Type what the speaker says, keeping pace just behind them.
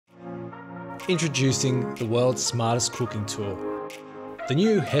Introducing the world's smartest cooking tool, the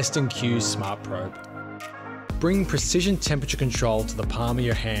new Hestan Q Smart Probe. Bringing precision temperature control to the palm of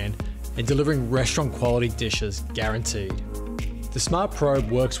your hand and delivering restaurant quality dishes guaranteed. The Smart Probe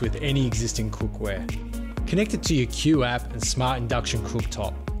works with any existing cookware. Connect it to your Q app and smart induction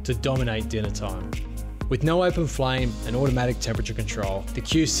cooktop to dominate dinner time. With no open flame and automatic temperature control, the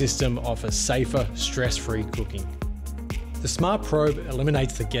Q system offers safer, stress-free cooking. The Smart Probe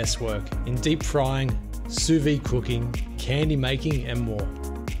eliminates the guesswork in deep frying, sous vide cooking, candy making, and more.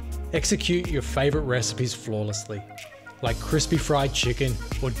 Execute your favorite recipes flawlessly, like crispy fried chicken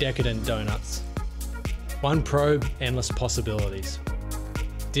or decadent donuts. One probe, endless possibilities.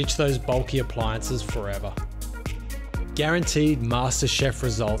 Ditch those bulky appliances forever. Guaranteed master chef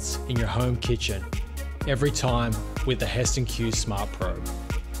results in your home kitchen every time with the Hestan Q Smart Probe.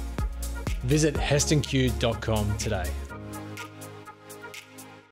 Visit hestanq.com today.